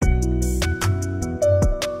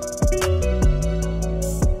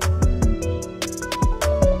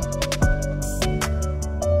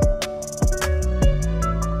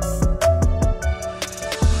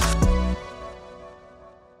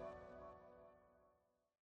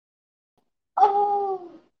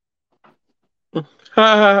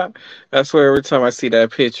I swear every time I see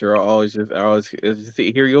that picture, I always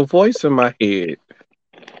hear your voice in my head.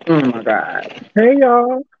 Oh my God. Hey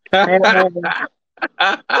y'all. Hey,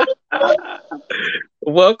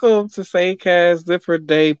 Welcome to Same Cast Different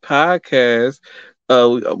Day podcast.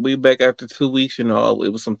 We back after 2 weeks. It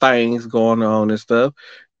was some things going on and stuff,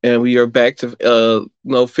 and we are back to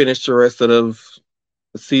finish the rest of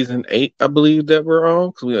season 8, I believe that we're on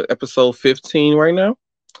because we are episode 15 right now.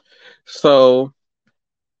 So,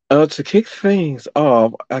 to kick things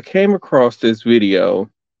off, I came across this video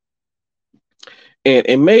and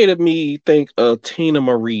it made me think of Tina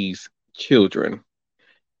Marie's children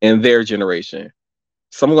and their generation.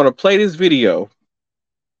 So I'm gonna play this video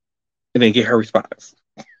and then get her response.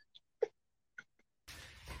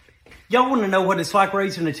 Y'all want to know what it's like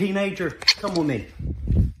raising a teenager? Come with me.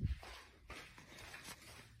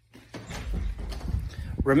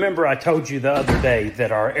 Remember, I told you the other day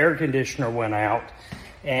that our air conditioner went out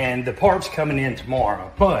and the part's coming in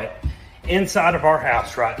tomorrow. But inside of our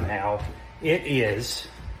house right now, it is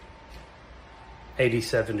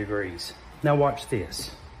 87 degrees. Now watch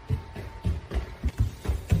this.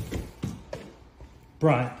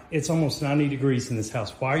 Brian, it's almost 90 degrees in this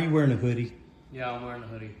house. Why are you wearing a hoodie? Yeah, I'm wearing a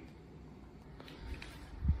hoodie.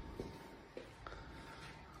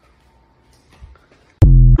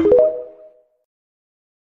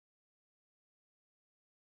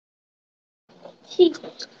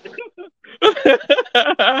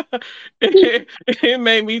 it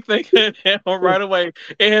made me think of him right away.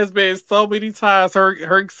 It has been so many times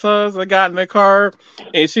her sons have gotten in the car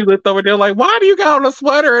and she looked over there like, why do you got on a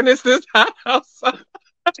sweater and it's this house?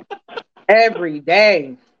 every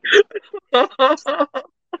day. I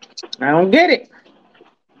don't get it.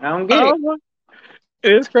 I don't get it. Oh,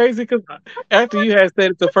 it's crazy because after you had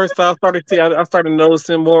said it the first time, I started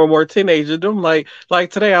noticing more and more teenagers. I'm like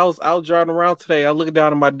today, I was out driving around today. I looked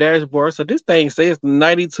down at my dashboard. So this thing says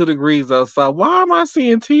 92 degrees outside. Why am I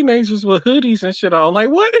seeing teenagers with hoodies and shit on? Like,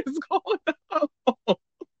 what is going on?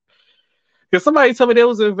 Because somebody told me they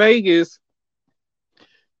was in Vegas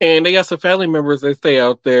and they got some family members that stay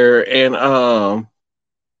out there, and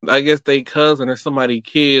I guess they cousin or somebody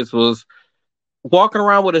kids was walking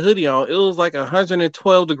around with a hoodie on. It was like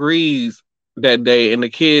 112 degrees that day, and the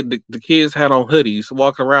kids had on hoodies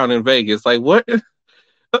walking around in Vegas. Like what?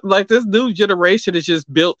 Like this new generation is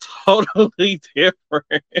just built totally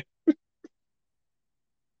different.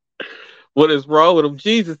 What is wrong with them?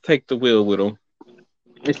 Jesus, take the wheel with them.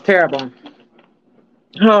 It's terrible.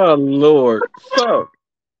 Oh Lord. So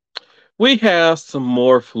we have some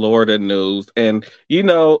more Florida news, and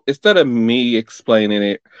instead of me explaining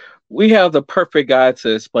it, we have the perfect guy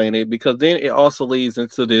to explain it because then it also leads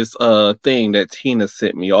into this thing that Tina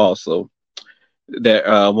sent me also that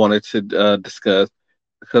I wanted to discuss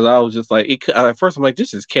because I was just like, at first I'm like,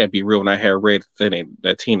 this just can't be real, and I had read the thing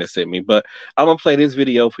that Tina sent me, but I'm gonna play this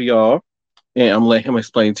video for y'all. And I'm gonna let him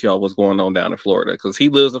explain to y'all what's going on down in Florida because he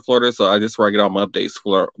lives in Florida, so I just write all my updates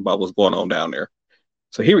about what's going on down there.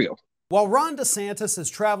 So here we go. While Ron DeSantis is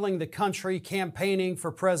traveling the country campaigning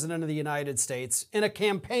for President of the United States, in a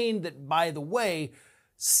campaign that, by the way,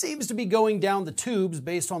 seems to be going down the tubes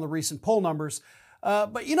based on the recent poll numbers.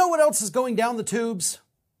 But you know what else is going down the tubes?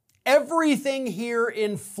 Everything here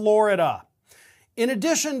in Florida. In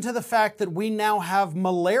addition to the fact that we now have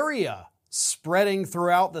malaria spreading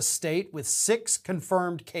throughout the state with 6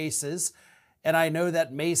 confirmed cases, and I know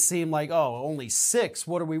that may seem like, oh, only 6,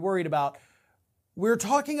 what are we worried about? We're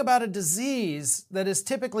talking about a disease that is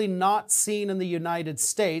typically not seen in the United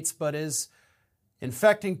States, but is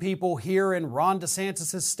infecting people here in Ron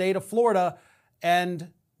DeSantis' state of Florida,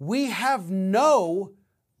 and we have no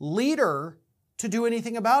leader to do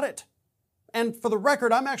anything about it. And for the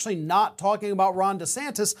record, I'm actually not talking about Ron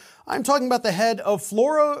DeSantis. I'm talking about the head of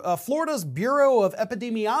Florida's Bureau of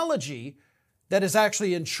Epidemiology that is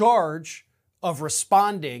actually in charge of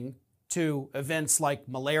responding to events like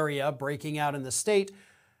malaria breaking out in the state.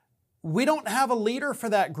 We don't have a leader for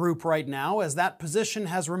that group right now, as that position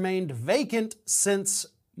has remained vacant since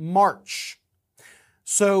March.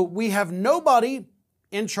 So we have nobody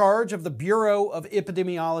in charge of the Bureau of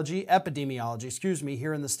Epidemiology,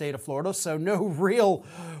 here in the state of Florida. So no real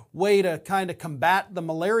way to kind of combat the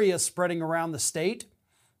malaria spreading around the state.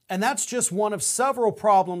 And that's just one of several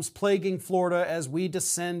problems plaguing Florida as we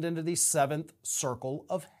descend into the 7th circle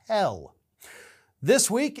of hell.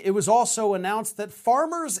 This week, it was also announced that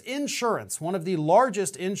Farmers Insurance, one of the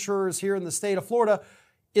largest insurers here in the state of Florida,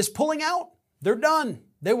 is pulling out. They're done.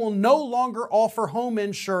 They will no longer offer home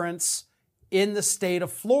insurance in the state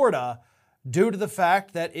of Florida due to the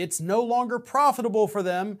fact that it's no longer profitable for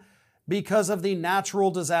them because of the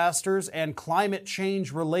natural disasters and climate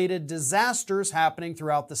change related disasters happening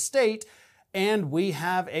throughout the state. And we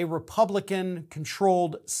have a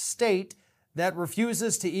Republican-controlled state that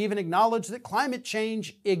refuses to even acknowledge that climate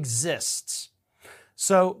change exists.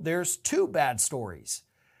 So there's two bad stories.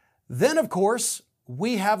 Then, of course,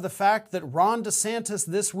 we have the fact that Ron DeSantis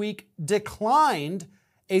this week declined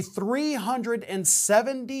a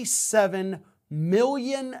 $377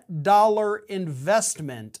 million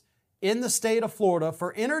investment in the state of Florida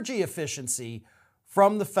for energy efficiency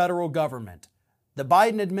from the federal government. The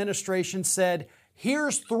Biden administration said,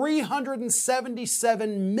 here's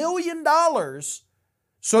 $377 million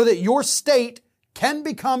so that your state can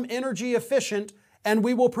become energy efficient, and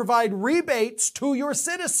we will provide rebates to your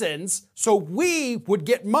citizens so we would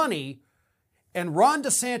get money. And Ron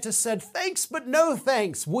DeSantis said, thanks, but no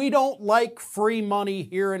thanks. We don't like free money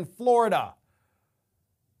here in Florida.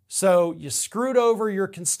 So you screwed over your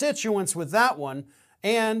constituents with that one.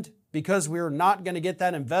 And because we're not going to get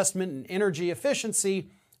that investment in energy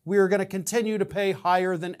efficiency, we're going to continue to pay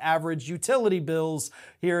higher than average utility bills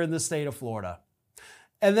here in the state of Florida.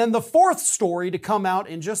 And then the fourth story to come out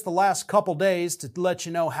in just the last couple days to let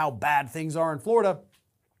you know how bad things are in Florida,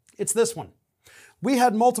 it's this one. We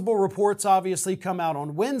had multiple reports obviously come out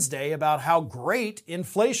on Wednesday about how great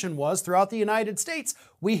inflation was throughout the United States.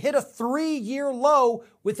 We hit a 3-year low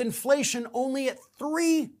with inflation only at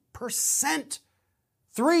 3%.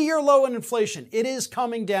 3-year low in inflation. It is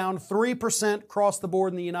coming down 3% across the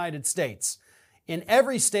board in the United States. In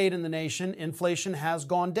every state in the nation, inflation has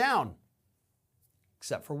gone down,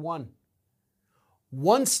 except for one.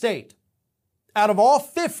 One state. Out of all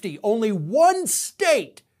 50, only one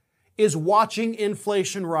state is watching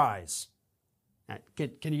inflation rise.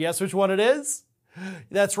 Can you guess which one it is?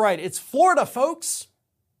 That's right, it's Florida, folks.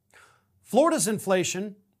 Florida's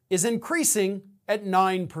inflation is increasing at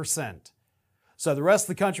 9%. So the rest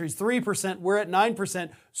of the country is 3%, we're at 9%.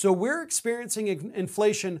 So we're experiencing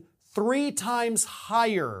inflation 3 times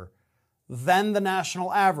higher than the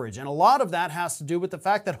national average. And a lot of that has to do with the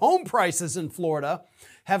fact that home prices in Florida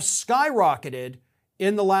have skyrocketed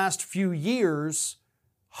in the last few years,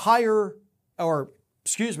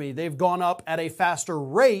 they've gone up at a faster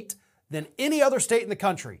rate than any other state in the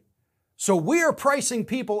country. So we are pricing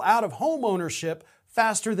people out of home ownership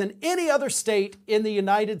faster than any other state in the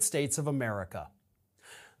United States of America.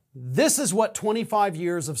 This is what 25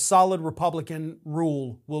 years of solid Republican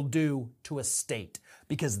rule will do to a state,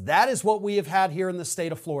 because that is what we have had here in the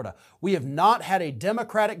state of Florida. We have not had a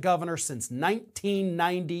Democratic governor since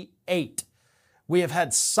 1998. We have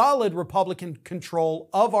had solid Republican control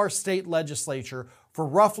of our state legislature for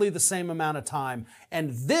roughly the same amount of time.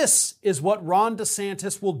 And this is what Ron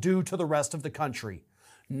DeSantis will do to the rest of the country.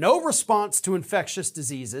 No response to infectious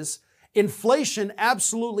diseases, inflation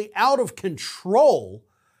absolutely out of control,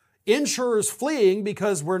 insurers fleeing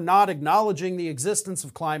because we're not acknowledging the existence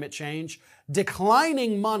of climate change,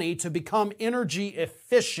 declining money to become energy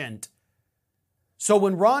efficient. So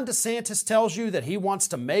when Ron DeSantis tells you that he wants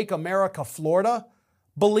to make America Florida,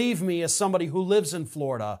 believe me, as somebody who lives in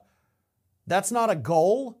Florida, that's not a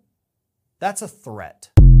goal, that's a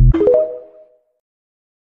threat.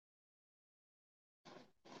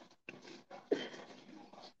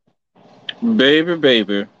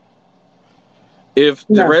 Baby. If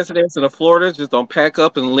the residents of Florida just don't pack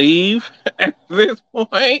up and leave at this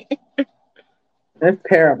point. That's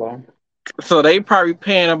terrible. So they probably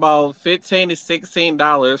paying about $15 to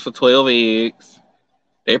 $16 for 12 eggs.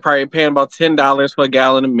 They probably paying about $10 for a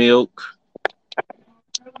gallon of milk.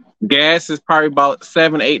 Gas is probably about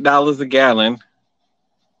 $7, $8 a gallon.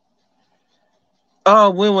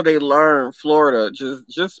 Oh, when will they learn, Florida?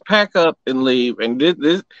 Just pack up and leave. And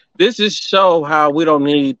this just show how we don't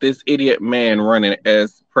need this idiot man running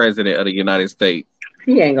as president of the United States.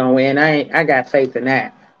 He ain't gonna win. I got faith in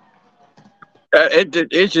that.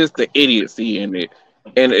 It's just the idiocy in it,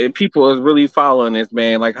 and people is really following this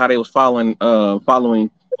man, like how they was following Donald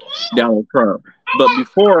Trump. But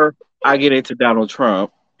before I get into Donald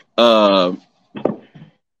Trump, because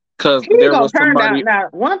there was somebody. Now,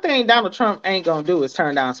 one thing Donald Trump ain't gonna do is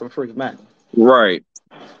turn down some free money. Right.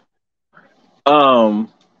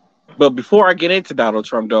 But before I get into Donald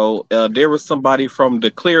Trump, though, there was somebody from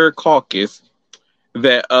the Clear Caucus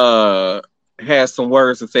that has some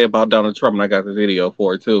words to say about Donald Trump, and I got the video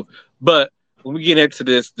for it too. But when we get into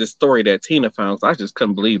this story that Tina found, I just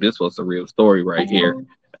couldn't believe this was a real story right here.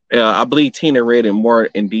 I believe Tina read it more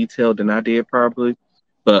in detail than I did, probably.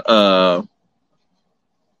 But so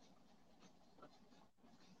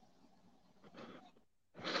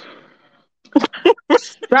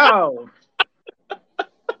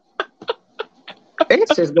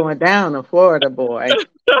That's just going down in Florida, boy.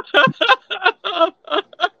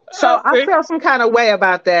 So I felt some kind of way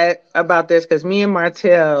about this, because me and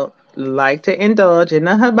Martell like to indulge in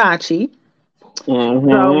the hibachi.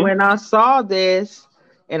 So when I saw this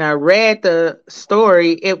and I read the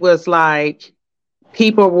story, it was like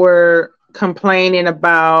people were complaining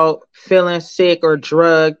about feeling sick or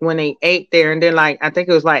drugged when they ate there. And then, like, I think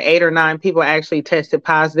it was like 8 or 9 people actually tested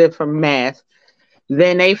positive for meth.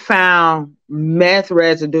 Then they found meth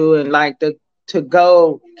residue in like the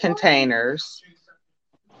to-go containers.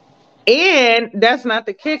 And that's not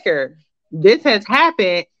the kicker. This has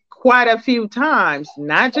happened quite a few times,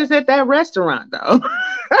 not just at that restaurant though.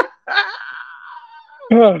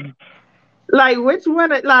 Like, which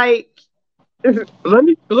one? Like,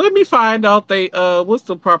 let me find out they what's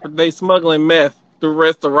the proper, they smuggling meth through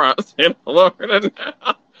restaurants in Florida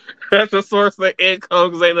now. That's a source of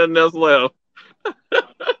income because ain't nothing else left.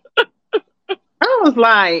 I was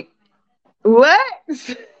like, what?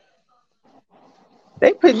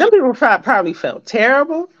 Them people probably felt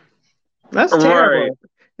terrible. That's terrible. Right.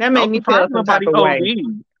 That made me feel some type of way.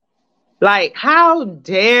 Like, how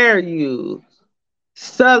dare you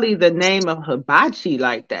sully the name of hibachi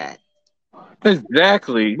like that?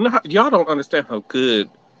 Exactly. Y'all don't understand how good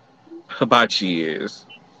hibachi is.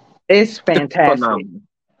 It's fantastic.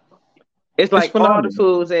 It's like all the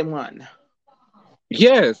foods in one.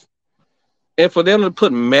 Yes. And for them to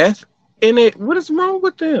put meth in it, what is wrong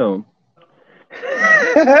with them?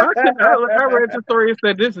 I read the story and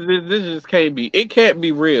said this just can't be. It can't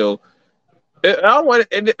be real. Like,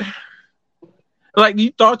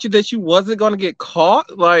 you thought that you wasn't gonna get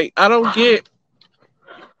caught. Like, I don't get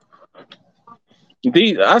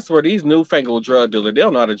these. I swear, these newfangled drug dealers, they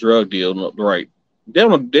don't know how to drug deal right. They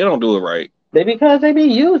don't do it right. Because they be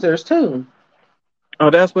users too. Oh,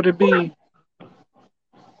 that's what it be.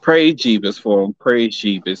 Praise Jeebus for them. Praise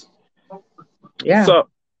Jeebus. Yeah. So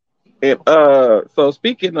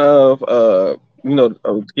speaking of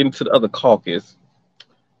getting to the other caucus,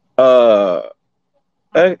 I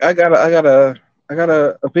got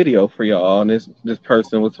a video for y'all. And this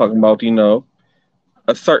person was talking about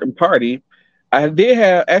a certain party. I had 2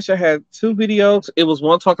 videos. It was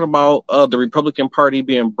one talking about the Republican Party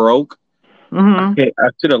being broke. Okay, I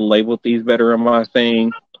should have labeled these better in my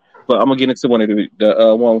thing, but I'm gonna get into one of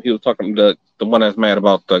the one he was talking, the one that's mad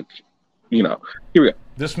about here we go.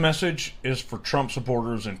 This message is for Trump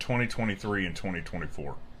supporters in 2023 and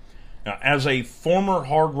 2024. Now, as a former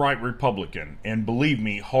hard-right Republican, and believe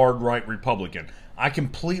me, hard-right Republican, I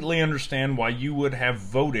completely understand why you would have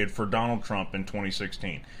voted for Donald Trump in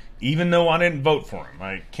 2016. Even though I didn't vote for him.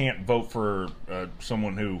 I can't vote for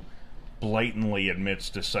someone who blatantly admits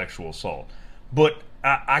to sexual assault. But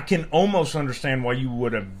I can almost understand why you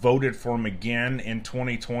would have voted for him again in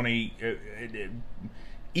 2020,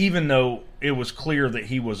 even though it was clear that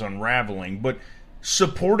he was unraveling. But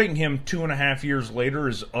supporting him 2.5 years later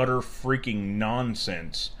is utter freaking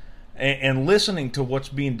nonsense. And listening to what's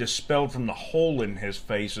being dispelled from the hole in his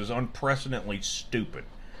face is unprecedentedly stupid.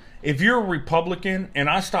 If you're a Republican, and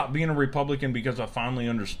I stopped being a Republican because I finally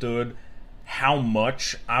understood how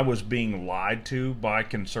much I was being lied to by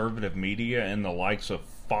conservative media and the likes of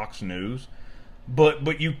Fox News,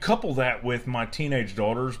 but you couple that with my teenage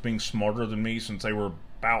daughters being smarter than me since they were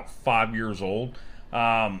about 5 years old,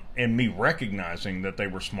 and me recognizing that they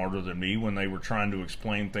were smarter than me when they were trying to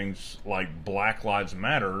explain things like Black Lives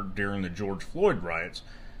Matter during the George Floyd riots.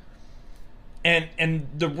 And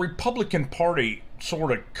the Republican Party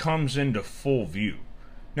sort of comes into full view.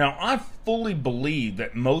 Now, I fully believe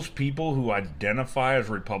that most people who identify as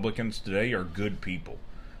Republicans today are good people.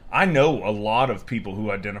 I know a lot of people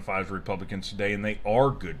who identify as Republicans today, and they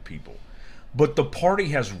are good people. But the party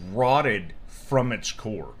has rotted from its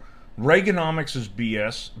core. Reaganomics is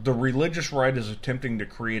BS. The religious right is attempting to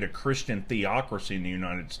create a Christian theocracy in the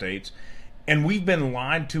United States. And we've been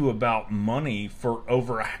lied to about money for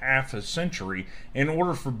over a half a century in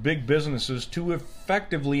order for big businesses to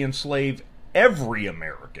effectively enslave every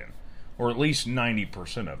American, or at least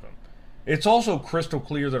 90% of them. It's also crystal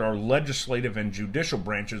clear that our legislative and judicial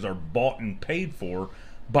branches are bought and paid for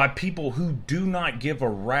by people who do not give a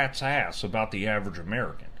rat's ass about the average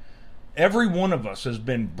American. Every one of us has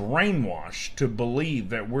been brainwashed to believe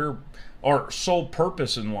that our sole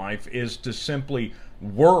purpose in life is to simply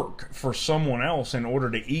work for someone else in order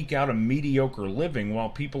to eke out a mediocre living, while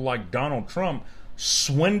people like Donald Trump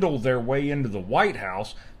swindle their way into the White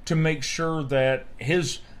House to make sure that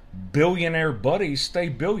his billionaire buddies stay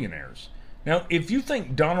billionaires. Now, if you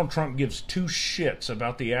think Donald Trump gives 2 shits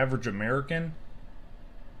about the average American,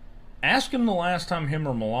 ask him the last time him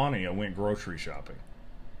or Melania went grocery shopping.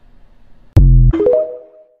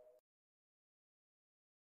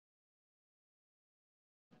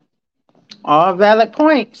 All valid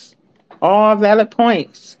points. All valid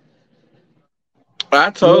points. I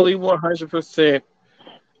totally 100%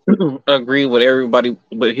 agree with everybody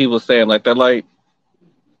what he was saying. Like that, like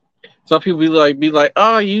some people be like,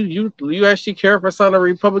 oh, you actually care for some of the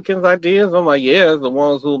Republicans' ideas? I'm like, yeah, the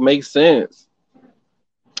ones who make sense.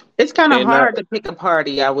 It's kind of hard to pick a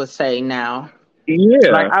party, I would say now.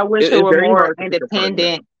 Yeah. Like I wish there were more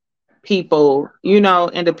independent people,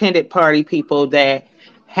 independent party people that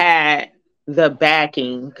had the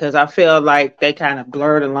backing, because I feel like they kind of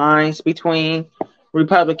blur the lines between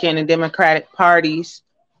Republican and Democratic parties.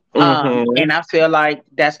 And I feel like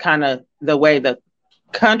that's kind of the way the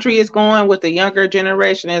country is going with the younger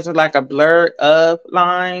generation, is like a blur of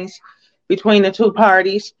lines between the two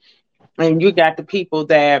parties. And you got the people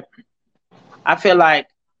that I feel like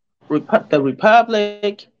the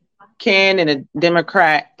Republican and the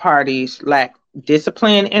Democrat parties lack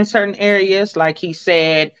discipline in certain areas. Like he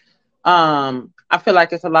said, I feel like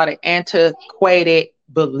there's a lot of antiquated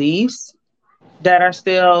beliefs that are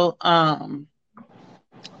still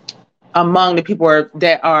among the people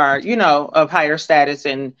that are, of higher status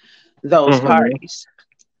in those parties.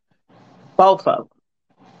 Both of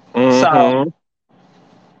them.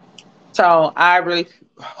 So I really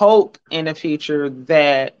hope in the future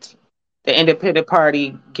that the independent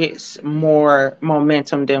party gets more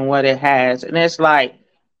momentum than what it has. And it's like,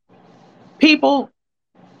 people,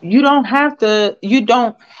 you don't have to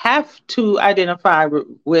identify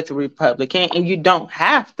with Republican, and you don't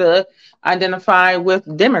have to identify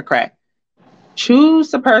with Democrat.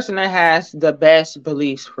 Choose the person that has the best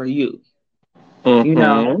beliefs for you.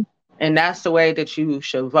 And that's the way that you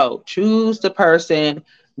should vote. Choose the person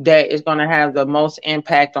that is going to have the most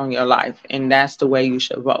impact on your life, and that's the way you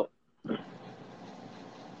should vote.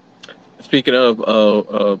 Speaking of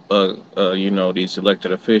these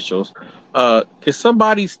elected officials, can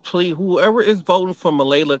somebody please, whoever is voting for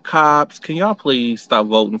Malayla Cobbs, can y'all please stop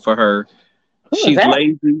voting for her? She's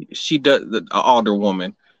lazy. She does, the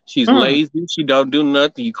alderwoman. She's lazy. She don't do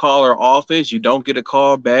nothing. You call her office, you don't get a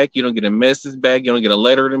call back. You don't get a message back. You don't get a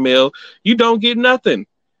letter in the mail. You don't get nothing.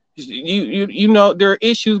 You know, there are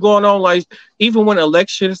issues going on. Like even when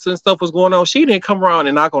elections and stuff was going on, she didn't come around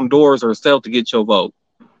and knock on doors herself to get your vote.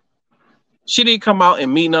 She didn't come out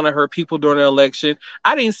and meet none of her people during the election.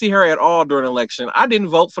 I didn't see her at all during the election. I didn't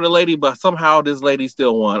vote for the lady, but somehow this lady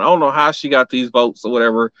still won. I don't know how she got these votes or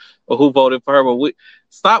whatever, or who voted for her, but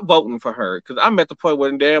stop voting for her. Because I'm at the point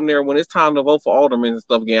where damn near when it's time to vote for aldermen and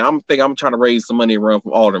stuff again, I'm trying to raise some money around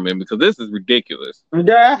for aldermen, because this is ridiculous.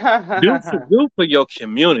 do for your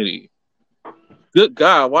community. Good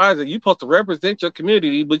God, why is it you supposed to represent your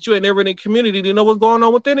community, but you ain't never in the community to know what's going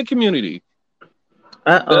on within the community?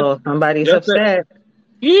 Somebody's upset.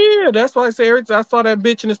 Yeah, that's why I say every time I saw that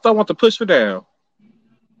bitch in the store, I want to push her down.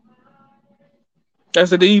 I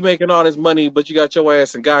said, you making all this money, but you got your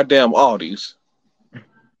ass in goddamn Aldi's.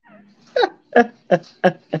 Yeah,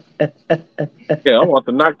 I want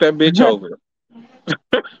to knock that bitch over.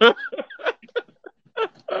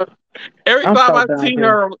 Every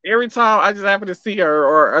time I just happen to see her,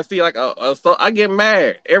 or I see like so I get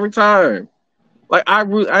mad every time. Like I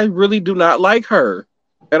really do not like her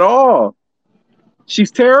at all. She's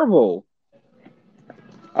terrible.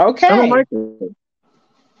 Okay. I don't like her.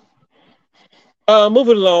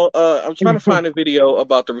 Moving along. I'm trying to find a video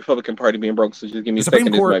about the Republican Party being broke. So just give me a second.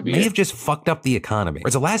 The Supreme Court may have just fucked up the economy.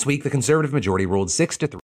 So last week, the conservative majority ruled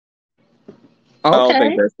 6-3. Okay. I don't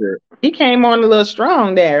think that's it. He came on a little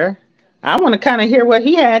strong there. I want to kind of hear what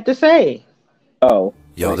he had to say. Oh.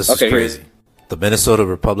 Yo, this is crazy. The Minnesota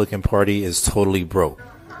Republican Party is totally broke.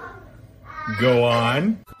 Go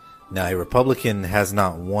on. Now, a Republican has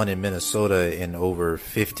not won in Minnesota in over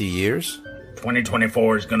 50 years.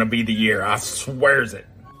 2024 is going to be the year. I swears it.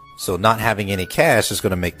 So not having any cash is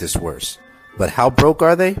going to make this worse. But how broke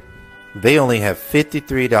are they? They only have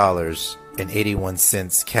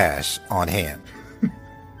 $53.81 cash on hand.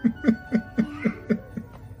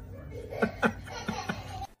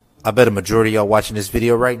 I bet a majority of y'all watching this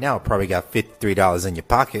video right now probably got $53 in your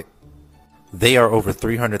pocket. They are over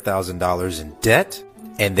 $300,000 in debt,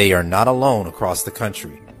 and they are not alone across the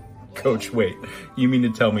country. Coach, wait. You mean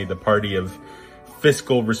to tell me the party of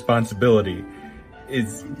fiscal responsibility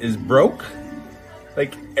is broke?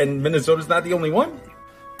 Like, and Minnesota's not the only one?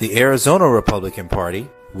 The Arizona Republican Party,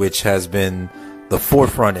 which has been the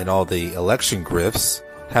forefront in all the election grifts,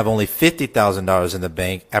 have only $50,000 in the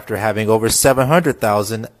bank after having over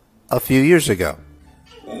 $700,000 a few years ago.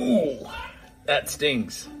 Ooh, that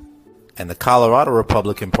stings. And the Colorado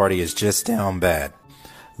Republican Party is just down bad.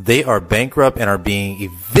 They are bankrupt and are being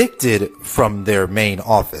evicted from their main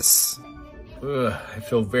office. I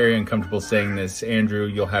feel very uncomfortable saying this, Andrew.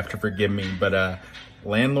 You'll have to forgive me, but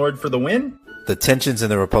landlord for the win? The tensions in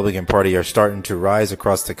the Republican Party are starting to rise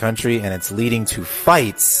across the country, and it's leading to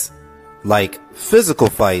fights, like physical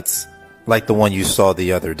fights, like the one you saw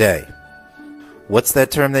the other day. What's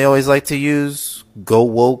that term they always like to use? Go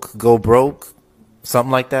woke, go broke?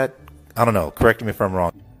 Something like that? I don't know. Correct me if I'm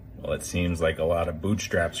wrong. Well, it seems like a lot of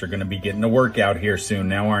bootstraps are going to be getting to work out here soon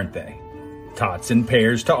now, aren't they? Tots and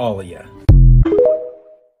pears to all of you.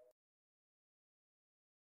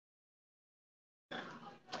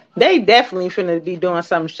 They definitely finna be doing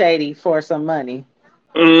something shady for some money.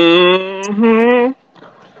 Mm-hmm.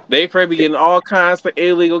 They probably getting all kinds of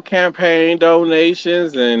illegal campaign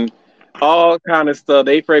donations and all kind of stuff.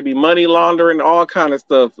 They probably be money laundering, all kind of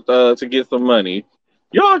stuff to get some money.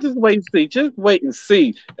 Y'all just wait and see. Just wait and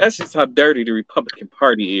see. That's just how dirty the Republican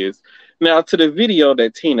Party is. Now to the video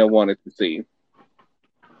that Tina wanted to see.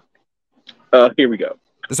 Here we go.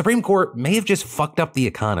 The Supreme Court may have just fucked up the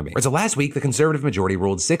economy. So last week, the conservative majority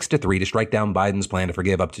ruled 6-3 to strike down Biden's plan to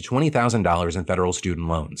forgive up to $20,000 in federal student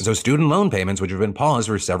loans. And so student loan payments, which have been paused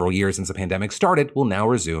for several years since the pandemic started, will now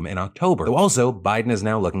resume in October. Though also, Biden is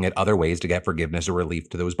now looking at other ways to get forgiveness or relief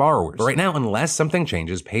to those borrowers. But right now, unless something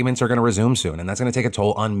changes, payments are going to resume soon, and that's going to take a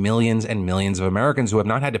toll on millions and millions of Americans who have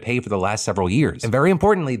not had to pay for the last several years. And very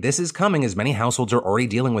importantly, this is coming as many households are already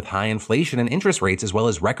dealing with high inflation and interest rates as well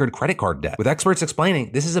as record credit card debt. With experts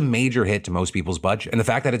explaining, this is a major hit to most people's budget. And the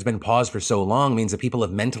fact that it's been paused for so long means that people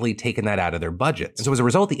have mentally taken that out of their budgets. And so as a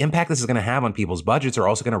result, the impact this is going to have on people's budgets are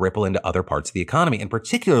also going to ripple into other parts of the economy, and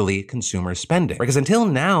particularly consumer spending. Because until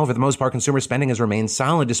now, for the most part, consumer spending has remained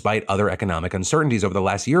solid despite other economic uncertainties over the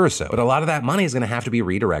last year or so. But a lot of that money is going to have to be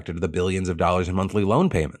redirected to the billions of dollars in monthly loan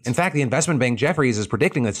payments. In fact, the investment bank Jefferies is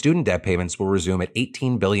predicting that student debt payments will resume at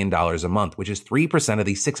 $18 billion a month, which is 3% of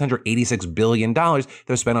the $686 billion that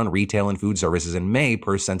was spent on retail and food services in May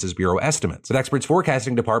per Census Bureau estimates. With experts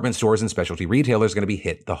forecasting department stores and specialty retailers are going to be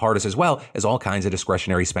hit the hardest, as well as all kinds of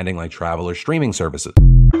discretionary spending like travel or streaming services.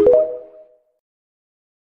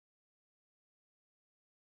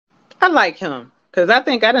 I like him because I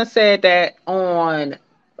think I done said that on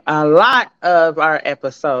a lot of our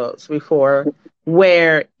episodes before,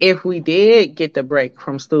 where if we did get the break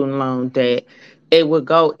from student loan debt, it would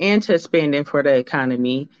go into spending for the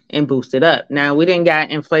economy and boost it up. Now, we didn't got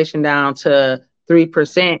inflation down to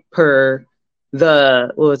 3% per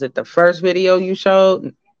the first video you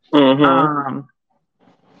showed? Mm-hmm.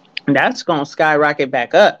 That's going to skyrocket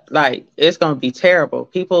back up. Like, it's going to be terrible.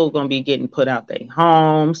 People are going to be getting put out their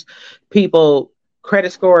homes. People,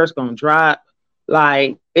 credit score is going to drop.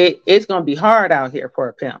 Like, it's going to be hard out here for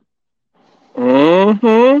a pimp.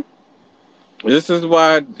 Mm-hmm. This is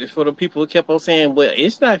why, for the people who kept on saying, well,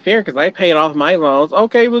 it's not fair because I paid off my loans.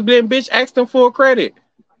 Okay, well, then, bitch, ask them for credit.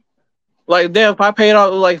 Like, damn, if I paid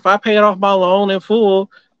off my loan in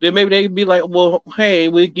full, then maybe they'd be like, well, hey,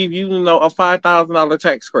 we'll give you, a $5,000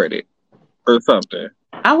 tax credit or something.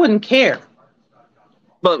 I wouldn't care.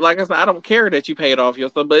 But like I said, I don't care that you paid off your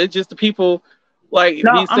stuff, but it's just the people, like...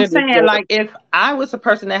 No, I'm saying, like, if I was a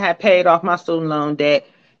person that had paid off my student loan debt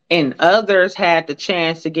and others had the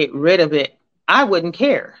chance to get rid of it, I wouldn't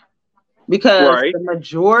care. Because the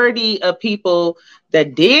majority of people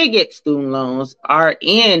that did get student loans are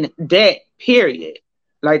in debt, period.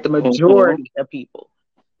 Like the majority of people.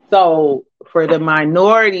 So for the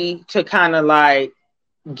minority to kind of like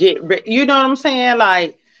get rid, you know what I'm saying?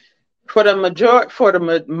 Like for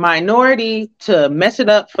the minority to mess it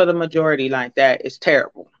up for the majority like that is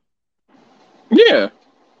terrible. Yeah.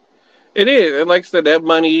 It is. And like I said, that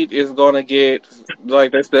money is going to get,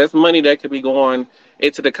 like, that's money that could be going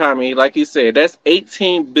into the economy. Like you said, that's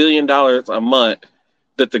 $18 billion a month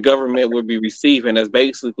that the government would be receiving. That's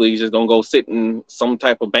basically just going to go sit in some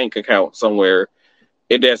type of bank account somewhere.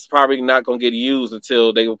 And that's probably not going to get used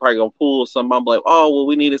until they were probably going to pull some. I'm like, oh, well,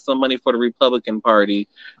 we needed some money for the Republican Party.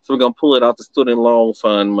 So we're going to pull it out the student loan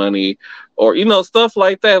fund money or, stuff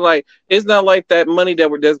like that. Like, it's not like that money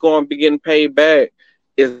that's going to be getting paid back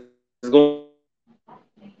is going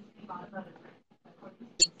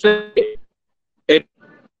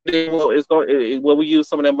we use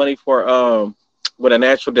some of that money for with a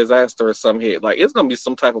natural disaster or some hit. Like, it's gonna be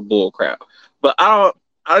some type of bull crap. But I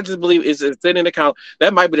just believe it's in an account.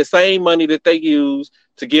 That might be the same money that they use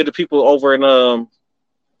to give the people over in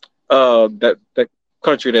that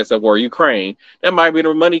country that's at war, Ukraine. That might be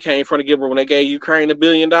the money came from the giver when they gave Ukraine $1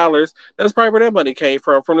 billion. That's probably where that money came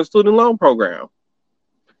from the student loan program.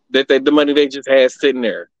 The money they just had sitting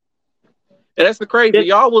there. And that's the crazy.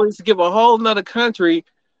 Y'all willing to give a whole nother country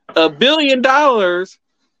 $1 billion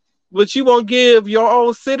but you won't give your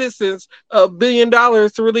own citizens $1 billion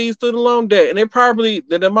to relieve student loan debt. And they probably,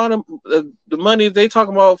 the amount of the money they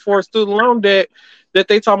talking about for student loan debt that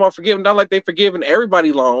they talking about forgiving, not like they forgiving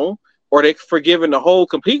everybody loan or they forgiving the whole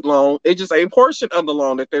complete loan. It's just a portion of the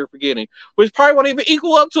loan that they're forgetting, which probably won't even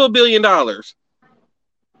equal up to $1 billion.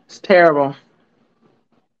 It's terrible.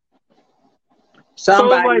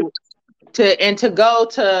 Somebody to go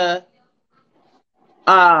to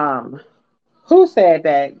who said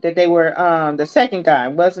that they were the second guy,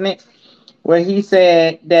 wasn't it? Where he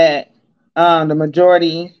said that the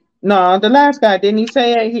majority, no, the last guy, didn't he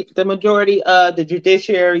say the majority of the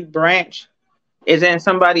judiciary branch is in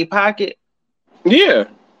somebody's pocket? Yeah.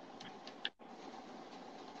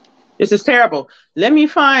 This is terrible. Let me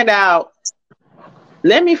find out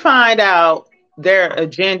their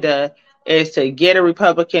agenda is to get a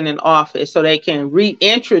Republican in office so they can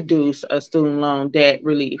reintroduce a student loan debt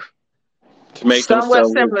relief. To make somewhat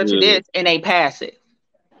similar to this, and they pass it.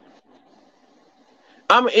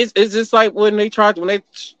 It's just like when they took away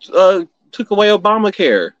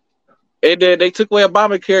Obamacare, and then they took away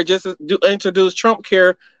Obamacare just to introduce Trump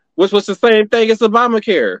care, which was the same thing as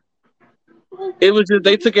Obamacare. It was just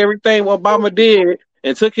they took everything Obama did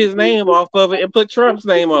and took his name off of it and put Trump's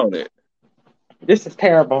name on it. This is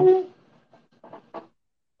terrible.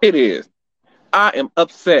 It is. I am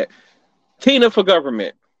upset. Tina for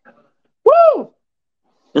government. Woo!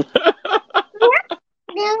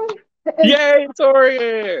 Yay,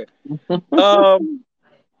 Torian!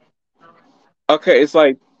 Okay, it's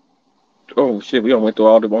like, oh shit, we went through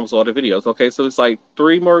almost all the videos. Okay, so it's like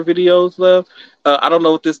 3 more videos left. I don't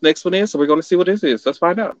know what this next one is, so we're going to see what this is. Let's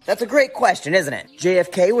find out. That's a great question, isn't it?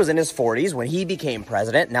 JFK was in his 40s when he became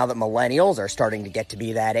president. Now that millennials are starting to get to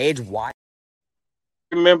be that age, why?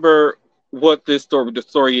 Remember what the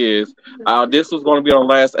story is. This was going to be on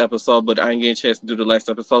last episode, but I didn't get a chance to do the last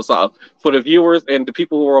episode. So for the viewers and the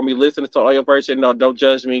people who are going to be listening to audio version, no, don't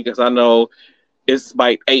judge me, because I know it's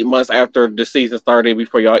like 8 months after the season started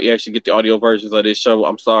before y'all actually get the audio versions of this show.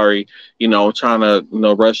 I'm sorry, trying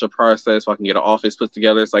to rush the process so I can get an office put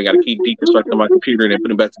together. So I got to keep deconstructing my computer and then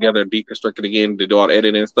putting it back together and deconstruct it again to do all the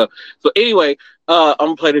editing and stuff. So anyway, I'm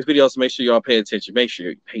gonna play this video, so make sure y'all pay attention. Make sure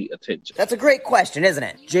you pay attention. That's a great question, isn't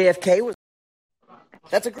it? JFK was.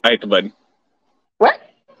 I hit the button. What?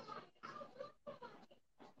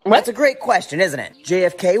 That's a great question, isn't it?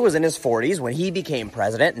 JFK was in his 40s when he became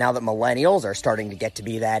president. Now that millennials are starting to get to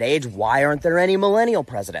be that age, why aren't there any millennial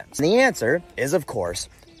presidents? And the answer is, of course,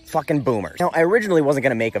 fucking boomers. Now, I originally wasn't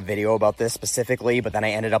going to make a video about this specifically, but then I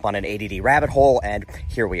ended up on an ADD rabbit hole, and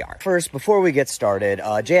here we are. First, before we get started,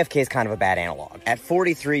 JFK is kind of a bad analog. At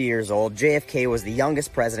 43 years old, JFK was the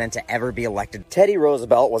youngest president to ever be elected. Teddy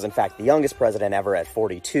Roosevelt was, in fact, the youngest president ever at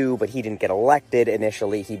 42, but he didn't get elected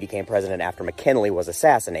initially. He became president after McKinley was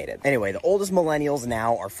assassinated. Anyway, the oldest millennials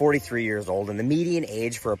now are 43 years old, and the median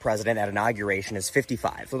age for a president at inauguration is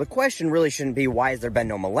 55. So the question really shouldn't be, why has there been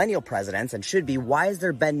no millennial presidents, and should be, why has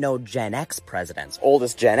there been no Gen X presidents?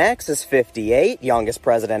 Oldest Gen X is 58. Youngest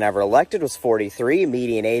president ever elected was 43.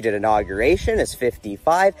 Median age at inauguration is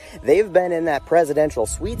 55. They've been in that presidential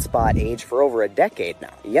sweet spot age for over a decade now,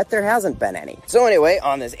 yet there hasn't been any. So anyway,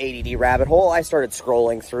 on this ADD rabbit hole, I started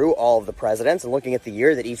scrolling through all of the presidents and looking at the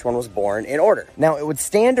year that each one was born in order. Now, it would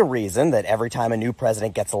stand to reason that every time a new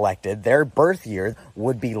president gets elected, their birth year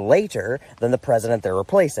would be later than the president they're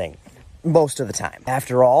replacing. Most of the time.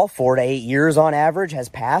 After all, 4 to 8 years on average has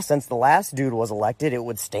passed since the last dude was elected. It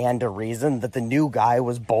would stand to reason that the new guy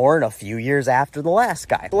was born a few years after the last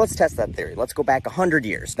guy. So let's test that theory. Let's go back 100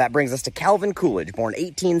 years. That brings us to Calvin Coolidge, born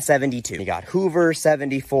 1872. You got Hoover,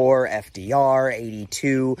 74, FDR,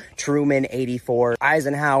 82, Truman, 84,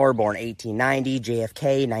 Eisenhower, born 1890,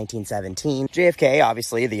 JFK, 1917. JFK,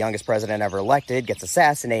 obviously the youngest president ever elected, gets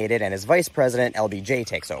assassinated, and his vice president, LBJ,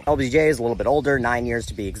 takes over. LBJ is a little bit older, 9 years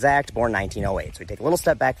to be exact, born 1908. So we take a little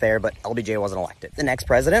step back there, but LBJ wasn't elected. The next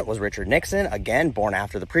president was Richard Nixon, again, born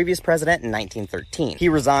after the previous president in 1913. He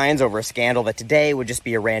resigns over a scandal that today would just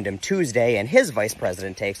be a random Tuesday, and his vice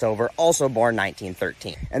president takes over, also born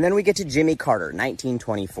 1913. And then we get to Jimmy Carter,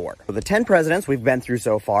 1924. For the 10 presidents we've been through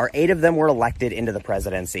so far, 8 of them were elected into the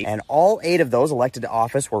presidency, and all 8 of those elected to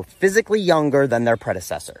office were physically younger than their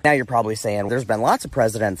predecessor. Now you're probably saying, there's been lots of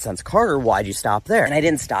presidents since Carter, why'd you stop there? And I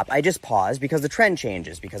didn't stop, I just paused because the trend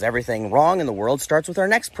changes, because everything everything wrong in the world starts with our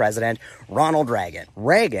next president, Ronald Reagan.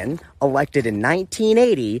 Reagan, elected in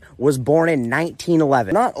 1980, was born in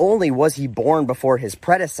 1911. Not only was he born before his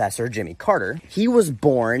predecessor, Jimmy Carter, he was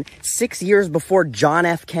born 6 years before John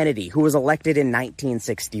F. Kennedy, who was elected in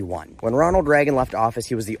 1961. When Ronald Reagan left office,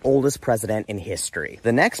 he was the oldest president in history.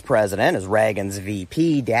 The next president is Reagan's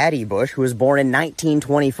VP, Daddy Bush, who was born in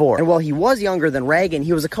 1924. And while he was younger than Reagan,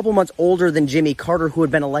 he was a couple months older than Jimmy Carter, who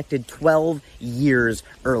had been elected 12 years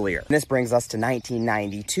earlier. And this brings us to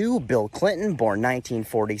 1992. Bill Clinton, born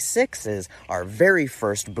 1946, is our very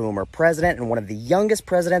first boomer president and one of the youngest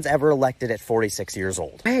presidents ever elected at 46 years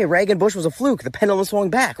old. Hey, Reagan Bush was a fluke. The pendulum swung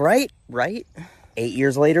back, right? Right? 8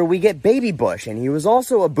 years later, we get Baby Bush, and he was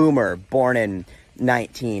also a boomer, born in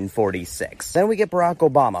 1946. Then we get Barack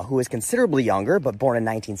Obama, who is considerably younger, but born in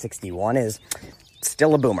 1961, is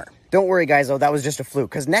still a boomer. Don't worry, guys, though, that was just a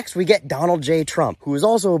fluke, because next we get Donald J. Trump, who is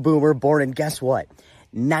also a boomer, born in, guess what?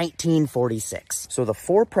 1946. So the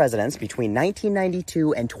 4 presidents between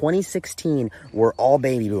 1992 and 2016 were all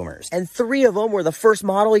baby boomers. And 3 of them were the first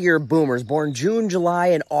model year boomers, born June, July,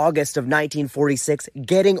 and August of 1946,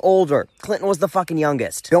 getting older. Clinton was the fucking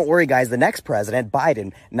youngest. Don't worry, guys, the next president,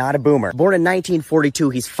 Biden, not a boomer. Born in 1942,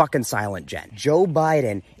 he's fucking silent gen. Joe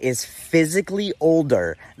Biden is physically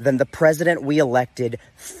older than the president we elected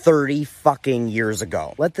 30 fucking years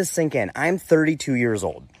ago. Let this sink in. I'm 32 years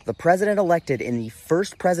old. The president elected in the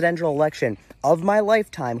first presidential election of my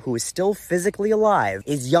lifetime who is still physically alive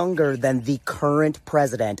is younger than the current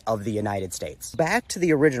president of the United States. Back to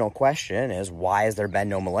the original question is, why has there been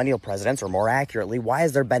no millennial presidents, or more accurately, why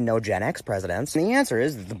has there been no Gen X presidents? And the answer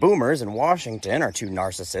is that the boomers in Washington are too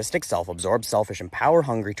narcissistic, self-absorbed, selfish, and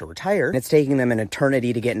power-hungry to retire, and it's taking them an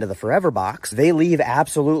eternity to get into the forever box. They leave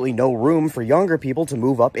absolutely no room for younger people to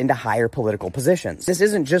move up into higher political positions. This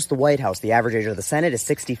isn't just the White House. The average age of the Senate is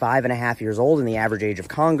 65 and a half years old, and the average age of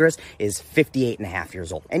Congress is 58 and a half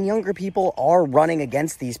years old. And younger people are running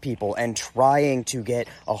against these people and trying to get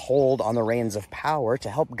a hold on the reins of power to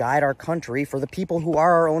help guide our country for the people who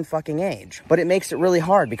are our own fucking age. But it makes it really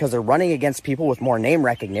hard because they're running against people with more name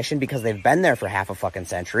recognition because they've been there for half a fucking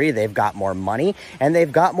century, they've got more money, and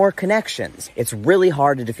they've got more connections. It's really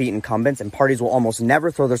hard to defeat incumbents, and parties will almost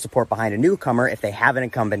never throw their support behind a newcomer if they have an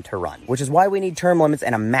incumbent to run, which is why we need term limits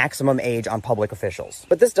and a maximum age on public officials.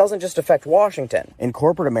 But this doesn't just affect Washington. In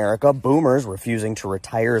corporate America, boomers refusing to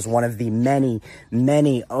retire is one of the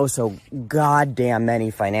many, oh so goddamn many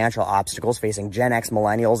financial obstacles facing Gen X,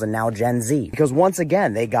 millennials, and now Gen Z. Because once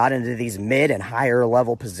again, they got into these mid and higher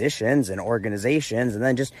level positions and organizations and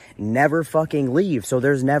then just never fucking leave. So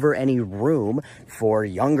there's never any room for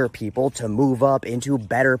younger people to move up into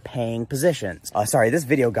better paying positions. Sorry, this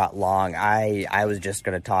video got long. I was just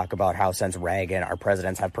going to talk about how since Reagan, our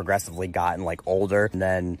presidents have progressively gotten like older, and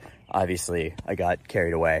then obviously I got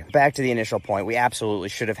carried away. Back to the initial point, we absolutely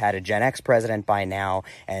should have had a Gen X president by now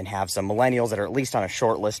and have some millennials that are at least on a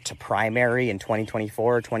short list to primary in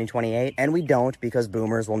 2024 or 2028, and we don't because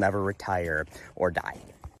boomers will never retire or die.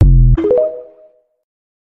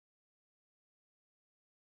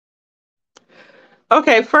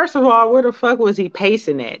 Okay, first of all, where the fuck was he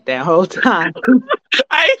pacing at that whole time?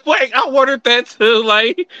 I wondered that too.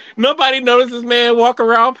 Like, nobody noticed this man walk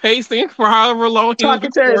around pacing for however long he was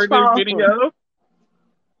recording this video.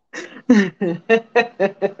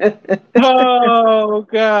 Oh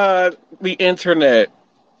God, the internet.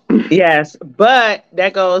 Yes, but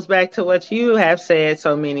that goes back to what you have said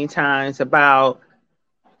so many times about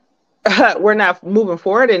we're not moving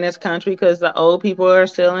forward in this country because the old people are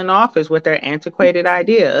still in office with their antiquated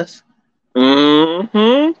ideas.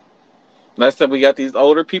 Mm-hmm. Like I said, we got these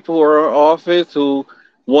older people who are in office who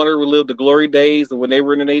want to relive the glory days of when they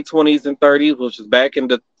were in their 20s and 30s, which is back in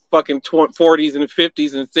the fucking 40s and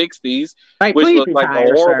 50s and 60s, which looked like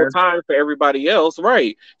a horrible time for everybody else.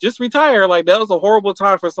 Right. Just retire. Like, that was a horrible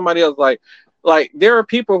time for somebody else. Like there are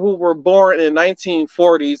people who were born in the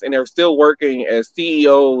 1940s and they're still working as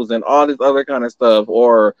CEOs and all this other kind of stuff,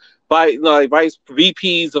 or vice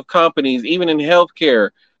VPs of companies, even in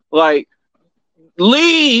healthcare. Like,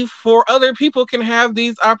 leave for other people can have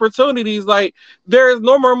these opportunities. Like, there's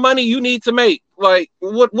no more money you need to make. Like,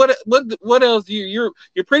 what else? You're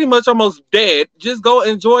pretty much almost dead. Just go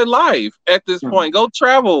enjoy life at this point. Go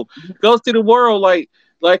travel. Go see the world.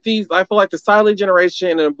 Like these, I feel like the silent generation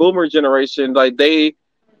and the boomer generation, like they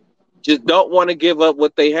just don't want to give up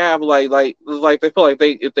what they have. Like they feel like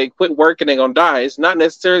if they quit working, they're gonna die. It's not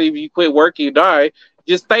necessarily if you quit working, you die.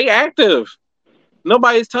 Just stay active.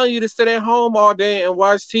 Nobody's telling you to sit at home all day and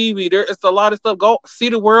watch TV. There's a lot of stuff. Go see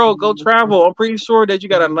the world. Go travel. I'm pretty sure that you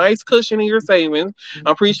got a nice cushion in your savings.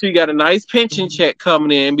 I'm pretty sure you got a nice pension check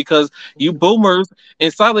coming in because you boomers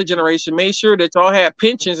and silent generation made sure that y'all had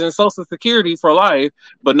pensions and Social Security for life,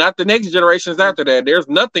 but not the next generations after that. There's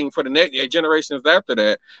nothing for the next generations after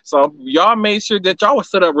that. So y'all made sure that y'all was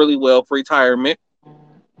set up really well for retirement.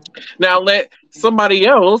 Now let somebody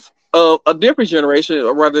else of a different generation,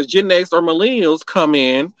 or rather Gen X or millennials, come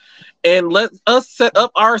in and let us set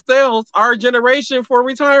up ourselves, our generation, for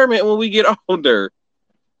retirement when we get older.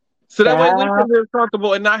 So that way we can be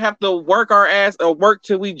comfortable and not have to work our ass or work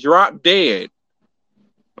till we drop dead.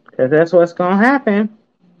 Because that's what's going to happen.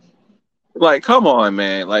 Like, come on,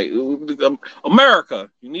 man. Like, America,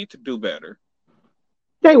 you need to do better.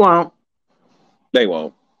 They won't. They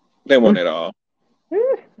won't. They won't at all.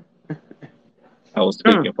 I was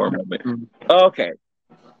speaking for a moment. Okay.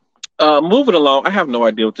 Moving along. I have no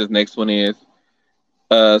idea what this next one is.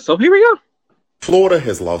 So here we go. Florida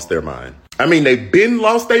has lost their mind. I mean, they've been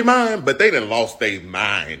lost their mind, but they done lost their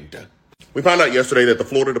mind. We found out yesterday that the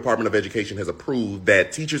Florida Department of Education has approved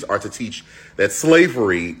that teachers are to teach that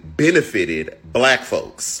slavery benefited black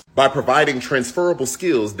folks by providing transferable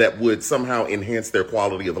skills that would somehow enhance their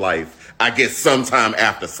quality of life, I guess sometime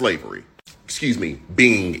after slavery. Excuse me,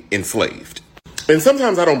 being enslaved. And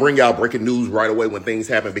sometimes I don't bring y'all breaking news right away when things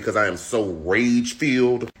happen because I am so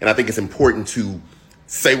rage-filled. And I think it's important to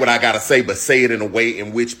say what I got to say, but say it in a way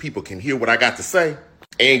in which people can hear what I got to say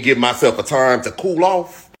and give myself a time to cool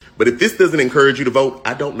off. But if this doesn't encourage you to vote,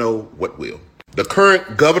 I don't know what will. The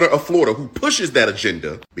current governor of Florida, who pushes that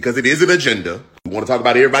agenda, because it is an agenda, we want to talk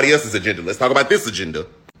about everybody else's agenda, let's talk about this agenda,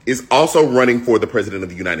 is also running for the president of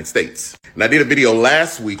the United States. And I did a video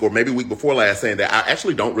last week, or maybe week before last, saying that I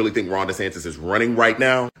actually don't really think Ron DeSantis is running right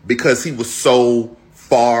now because he was so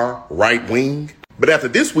far right-wing. But after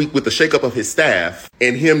this week, with the shakeup of his staff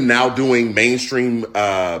and him now doing mainstream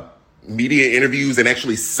media interviews and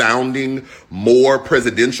actually sounding more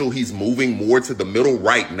presidential, he's moving more to the middle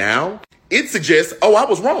right now. It suggests, oh, I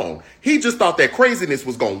was wrong. He just thought that craziness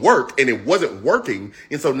was going to work and it wasn't working.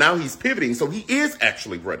 And so now he's pivoting. So he is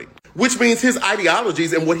actually running, which means his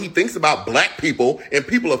ideologies and what he thinks about black people and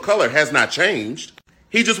people of color has not changed.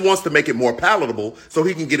 He just wants to make it more palatable so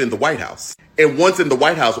he can get in the White House. And once in the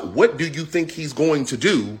White House, what do you think he's going to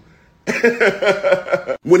do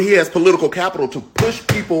when he has political capital to push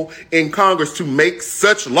people in Congress to make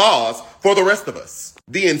such laws for the rest of us?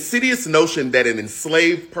 The insidious notion that an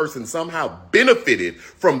enslaved person somehow benefited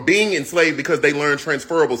from being enslaved because they learned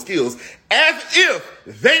transferable skills, as if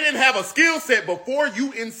they didn't have a skill set before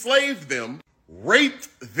you enslaved them, raped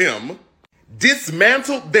them,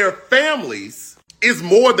 dismantled their families, is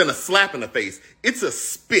more than a slap in the face. It's a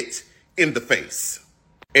spit in the face.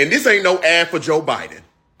 And this ain't no ad for Joe Biden.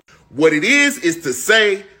 What it is to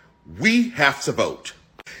say we have to vote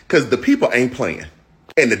because the people ain't playing.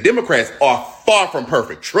 And the Democrats are far from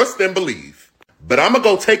perfect. Trust and believe. But I'm going to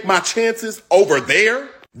go take my chances over there,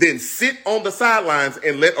 then sit on the sidelines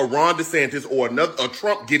and let a Ron DeSantis or a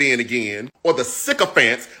Trump get in again, or the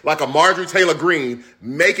sycophants like a Marjorie Taylor Greene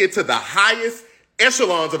make it to the highest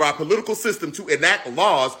echelons of our political system to enact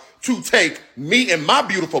laws to take me and my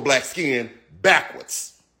beautiful black skin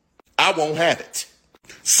backwards. I won't have it.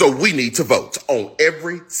 So we need to vote on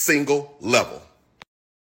every single level.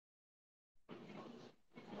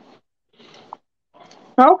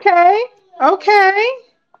 Okay.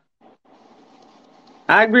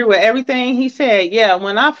 I agree with everything he said. Yeah,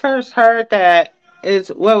 when I first heard that,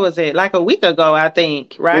 what was it, like a week ago, I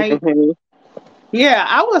think, right? Mm-hmm. Yeah,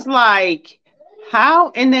 I was like,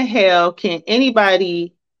 how in the hell can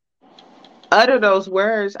anybody utter those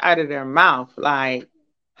words out of their mouth? Like,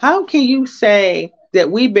 how can you say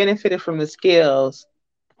that we benefited from the skills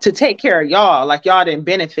to take care of y'all, like y'all didn't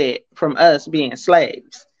benefit from us being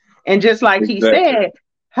slaves? And just like he said,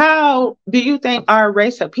 how do you think our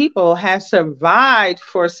race of people has survived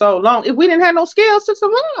for so long if we didn't have no skills to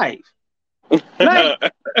survive?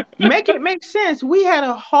 Like, make it make sense. We had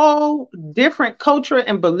a whole different culture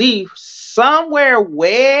and belief somewhere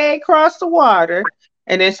way across the water.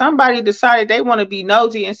 And then somebody decided they want to be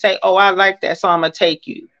nosy and say, oh, I like that, so I'm going to take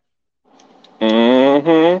you.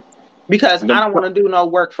 Mm-hmm. Because I don't want to do no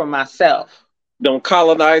work for myself. Them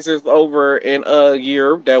colonizers over in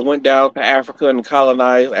Europe that went down to Africa and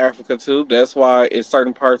colonized Africa too. That's why in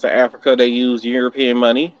certain parts of Africa they use European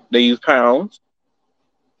money. They use pounds.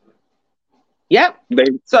 Yep.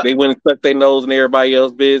 They went and stuck their nose in everybody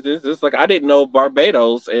else's business. It's like I didn't know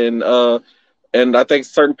Barbados and I think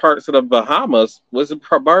certain parts of the Bahamas. Is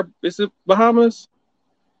it Bahamas?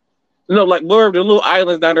 No, like where the little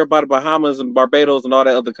islands down there by the Bahamas and Barbados and all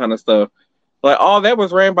that other kind of stuff. Like all that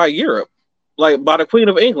was ran by Europe, like by the Queen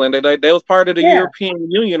of England. They was part of the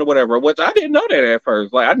European Union or whatever. Which I didn't know that at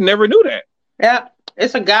first. Like I never knew that. Yeah,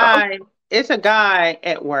 it's a guy. It's a guy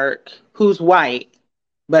at work who's white,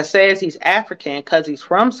 but says he's African because he's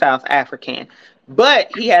from South African, but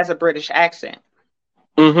he has a British accent.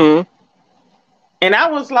 Mm-hmm. And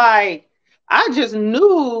I was like, I just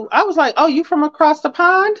knew. I was like, oh, you from across the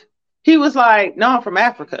pond? He was like, no, I'm from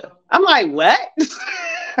Africa. I'm like, what?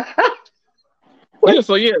 Yeah,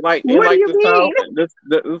 so yeah, like in like the South,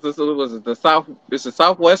 the South, it's the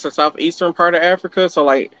southwest or southeastern part of Africa. So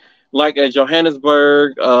like at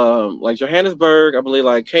Johannesburg, I believe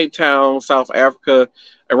like Cape Town, South Africa,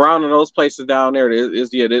 around in those places down there,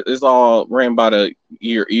 it's all ran by the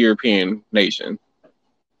European nation.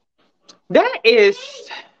 That is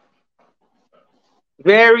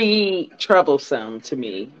very troublesome to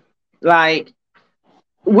me. Like,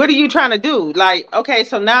 what are you trying to do? Like, okay,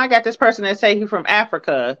 so now I got this person that say he's from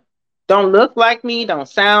Africa, don't look like me, don't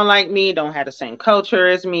sound like me, don't have the same culture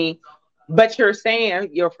as me, but you're saying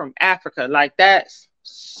you're from Africa. Like, that's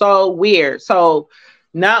so weird. So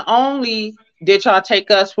not only did y'all take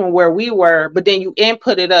us from where we were, but then you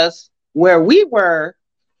inputted us where we were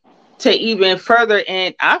to even further,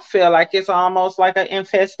 and I feel like it's almost like an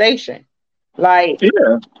infestation. Like,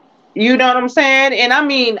 yeah. You know what I'm saying? And I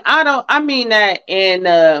mean that in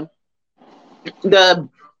the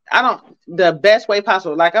best way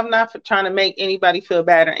possible. Like, I'm not trying to make anybody feel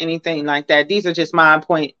bad or anything like that. These are just my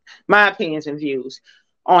opinions and views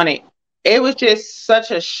on it. It was just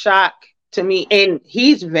such a shock to me. And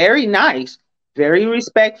he's very nice, very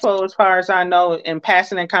respectful as far as I know, in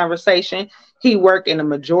passing in conversation. He worked in a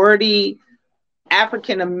majority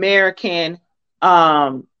African American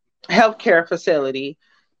healthcare facility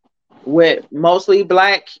with mostly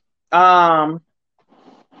black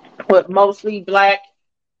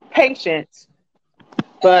patients,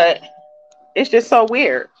 but it's just so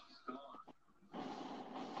weird.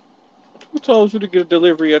 Who told you to get a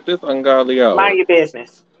delivery at this ungodly hour? Mind your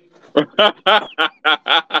business.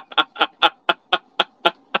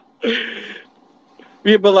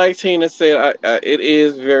 Yeah, but like Tina said, it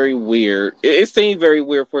is very weird. It seems very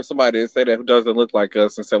weird for somebody to say that who doesn't look like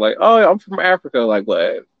us and say like, "Oh, I'm from Africa." Like,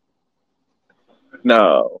 what?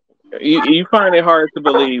 No, you find it hard to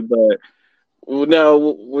believe, but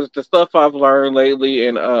no, with the stuff I've learned lately,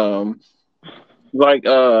 and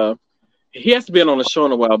he has been on the show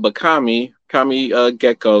in a while, but Kami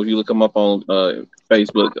Gecko, if you look him up on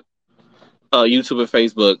Facebook, YouTube and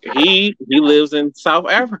Facebook, he lives in South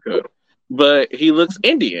Africa, but he looks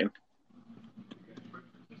Indian.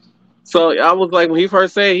 So I was like, when he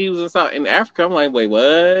first said he was in Africa, I'm like, wait,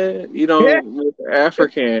 what? You know,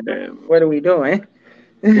 African. What are we doing?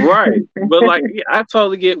 Right. But like, I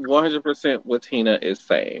totally get 100% what Tina is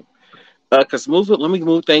saying. Cause let me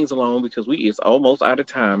move things along because we is almost out of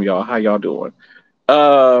time, y'all. How y'all doing?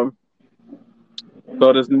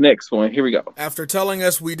 So this next one, here we go. After telling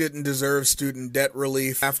us we didn't deserve student debt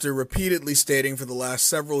relief, after repeatedly stating for the last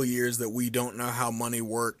several years that we don't know how money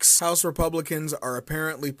works, House Republicans are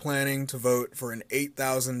apparently planning to vote for an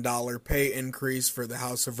 $8,000 pay increase for the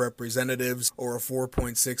House of Representatives, or a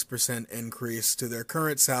 4.6% increase to their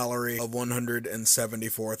current salary of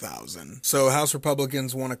 $174,000. So House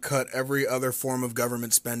Republicans want to cut every other form of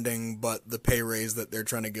government spending but the pay raise that they're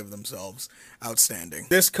trying to give themselves. Outstanding.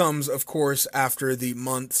 This comes, of course, after the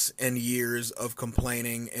months and years of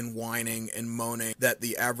complaining and whining and moaning that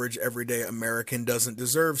the average everyday American doesn't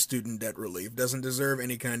deserve student debt relief, doesn't deserve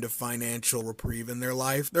any kind of financial reprieve in their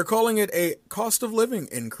life. They're calling it a cost of living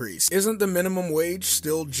increase. Isn't the minimum wage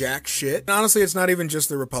still jack shit? And honestly, it's not even just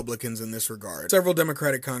the Republicans in this regard. Several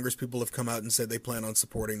Democratic congresspeople have come out and said they plan on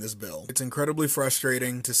supporting this bill. It's incredibly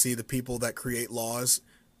frustrating to see the people that create laws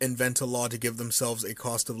invent a law to give themselves a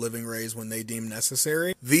cost of living raise when they deem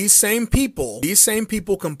necessary. These same people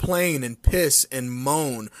complain and piss and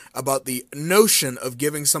moan about the notion of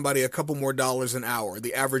giving somebody a couple more dollars an hour,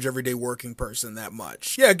 the average everyday working person, that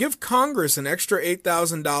much. Yeah, give Congress an extra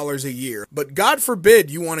 $8,000 a year, but God forbid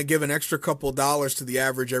you want to give an extra couple dollars to the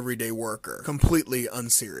average everyday worker. Completely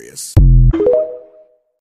unserious.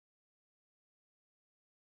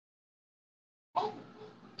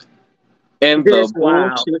 And the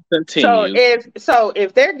bullshit continues. So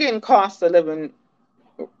if they're getting cost of living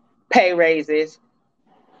pay raises,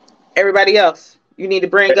 everybody else, you need to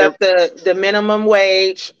bring up the minimum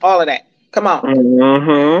wage, all of that. Come on.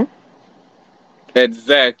 Mm-hmm.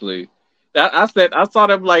 Exactly. I saw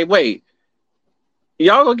them like, wait,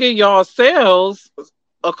 y'all gonna get yourselves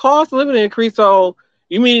a cost of living increase, so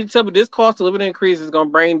You mean to tell me this cost of living increase is going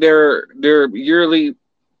to bring their yearly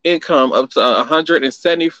income up to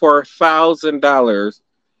 $174,000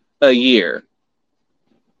 a year?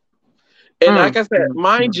 And like I said,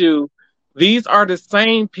 mind you, these are the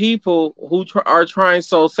same people who are trying.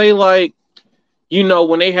 So say like, you know,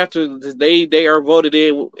 when they have to, they are voted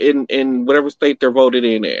in whatever state they're voted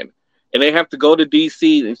in, and they have to go to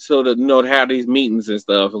DC so to to have these meetings and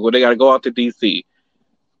stuff. Where they got to go out to DC.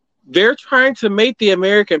 They're trying to make the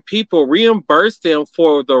American people reimburse them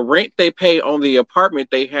for the rent they pay on the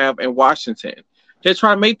apartment they have in Washington. They're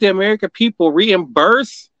trying to make the American people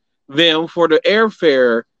reimburse them for the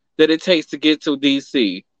airfare that it takes to get to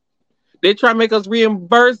DC. They try to make us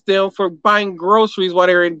reimburse them for buying groceries while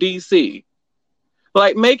they're in DC.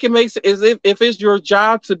 Like, make sense. If it's your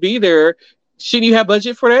job to be there, shouldn't you have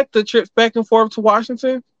budget for that? The trips back and forth to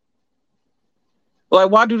Washington? Like,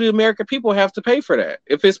 why do the American people have to pay for that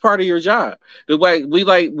if it's part of your job?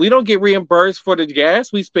 We don't get reimbursed for the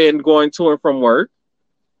gas we spend going to and from work.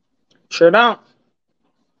 Sure don't.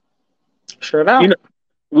 You know,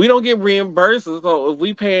 we don't get reimbursed. So if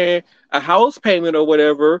we pay a house payment or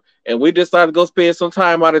whatever, and we decide to go spend some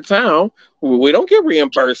time out of town, we don't get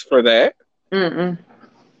reimbursed for that.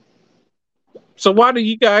 So why do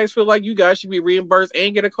you guys feel like you guys should be reimbursed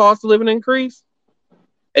and get a cost of living increase?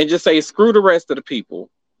 And just say, screw the rest of the people.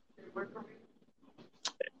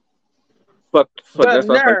 Fuck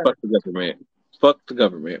the government. Fuck the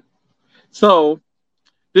government. So,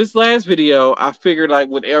 this last video, I figured like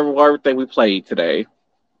with everything we played today,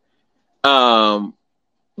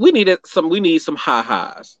 we need some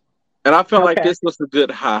ha-has. And I felt like this was a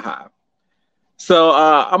good ha-ha. So,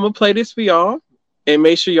 I'm going to play this for y'all. And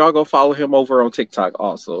make sure y'all go follow him over on TikTok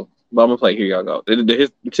also. But I'm going to play. Here y'all go.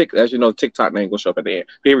 As you know, TikTok name will show up at the end.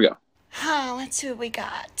 Here we go. Let's see what we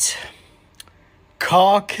got.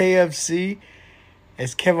 Call KFC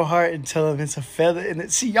as Kevin Hart and tell him it's a feather in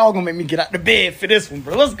it. See, y'all gonna make me get out the bed for this one,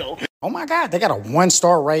 bro. Let's go. Oh my God, they got a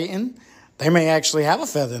 1-star rating. They may actually have a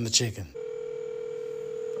feather in the chicken.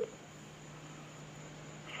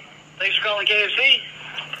 Thanks for calling KFC.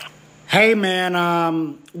 Hey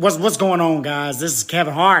man, what's going on, guys? This is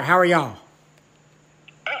Kevin Hart. How are y'all?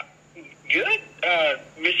 Good.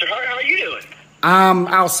 Mr. Hart, how are you doing?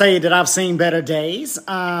 I'll say that I've seen better days.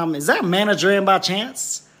 Is that manager in by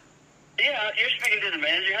chance? Yeah, you're speaking to the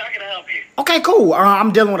manager. How can I help you? Okay, cool.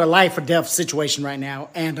 I'm dealing with a life or death situation right now,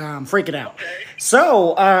 and I'm freaking out. Okay.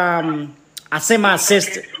 So, I sent my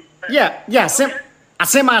assistant. Okay. I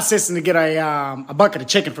sent my assistant to get a bucket of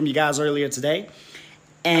chicken from you guys earlier today,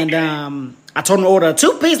 and I told him to order a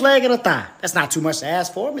 2-piece leg and a thigh. That's not too much to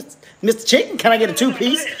ask for, Mr. Chicken. Can I get a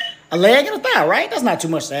 2-piece? A leg and a thigh, right? That's not too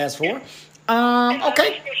much to ask for.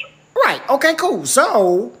 Okay. Right. Okay, cool.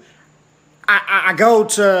 So, I go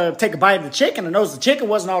to take a bite of the chicken and notice the chicken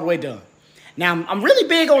wasn't all the way done. Now, I'm really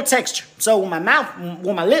big on texture. So, when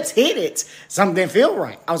my lips hit it, something didn't feel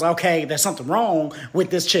right. I was like, okay, there's something wrong with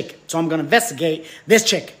this chicken. So, I'm going to investigate this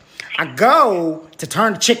chicken. I go to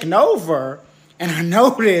turn the chicken over, and I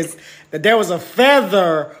noticed that there was a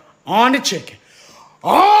feather on the chicken.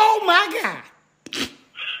 Oh, my God.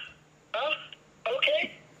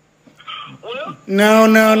 Okay. Well. No.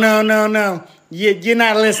 You're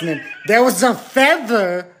not listening. There was a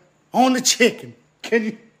feather on the chicken. Can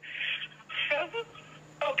you?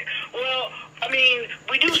 Okay. Well, I mean,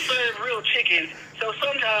 we do serve real chickens, so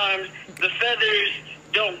sometimes the feathers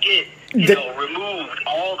don't get, removed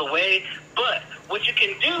all the way. But what you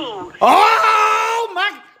can do. Oh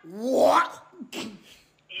my! What?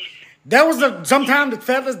 Sometimes the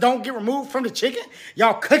feathers don't get removed from the chicken.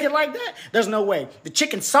 Y'all cook it like that? There's no way. The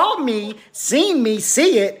chicken saw me, seen me,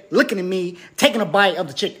 see it, looking at me, taking a bite of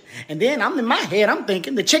the chicken. And then I'm in my head, I'm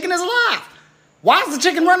thinking, the chicken is alive. Why is the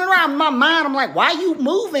chicken running around? In my mind, I'm like, why are you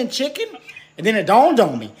moving, chicken? And then it dawned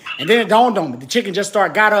on me. The chicken just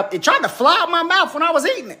got up. It tried to fly out my mouth when I was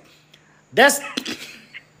eating it.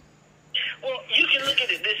 Well, you can look at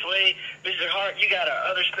it this way, Mr. Hart. You got our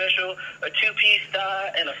other special, a 2-piece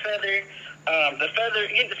thigh and a feather. The feather,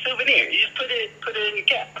 you get the souvenir. You just put it in your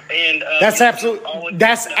cap. And that's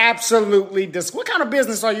absolutely what kind of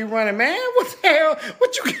business are you running, man? What the hell?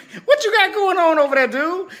 What you got going on over there,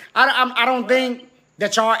 dude? I don't think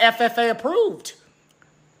that y'all FFA approved.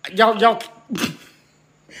 Y'all,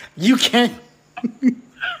 you can't.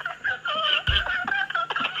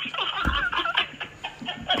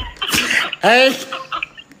 Hey,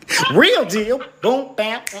 real deal. Boom,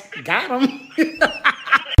 bam, got him.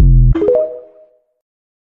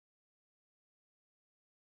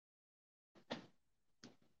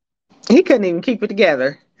 He couldn't even keep it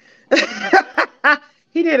together.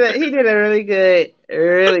 He did a really good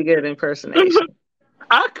impersonation.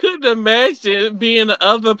 I couldn't imagine being the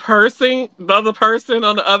other person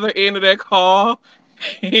on the other end of that call,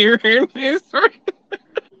 hearing this.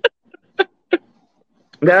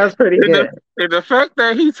 That was pretty good. And the fact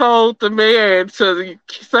that he told the man to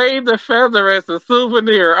save the feather as a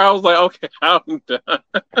souvenir, I was like, okay, I'm done.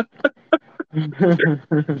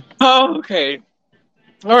 Okay.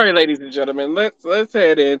 All right, ladies and gentlemen, let's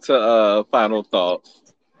head into final thoughts.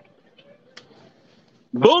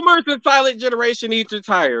 Boomers and silent generation need to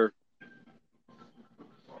retire.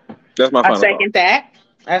 That's my final thought.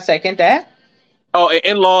 I second that. Oh, and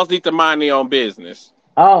in-laws need to mind their own business.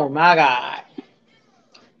 Oh my God.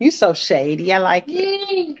 You so shady. I like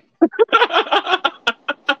it.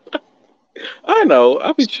 I know.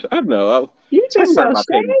 I know. You just so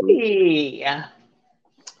shady.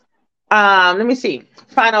 Let me see.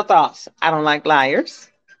 Final thoughts. I don't like liars.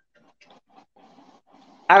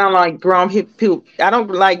 I don't like grown people. I don't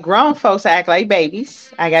like grown folks act like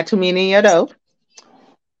babies. I got too many of those.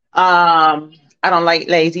 I don't like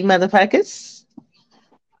lazy motherfuckers.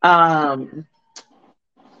 And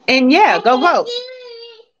yeah, go vote.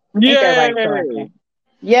 Yay!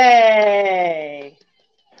 Yay!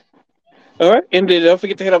 All right, and then don't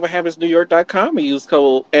forget to head over to habitsnewyork.com and use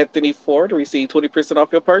code Anthony4 to receive 20%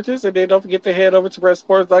 off your purchase. And then don't forget to head over to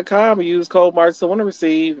RedSports.com and use code Martin to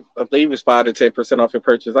receive, I believe it's 5 to 10% off your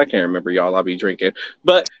purchase. I can't remember, y'all. I'll be drinking.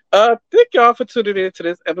 But thank y'all for tuning in to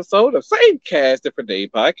this episode of Same Cast Different Day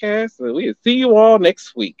Podcast. And we'll see you all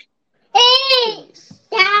next week.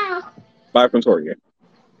 Bye from Toria.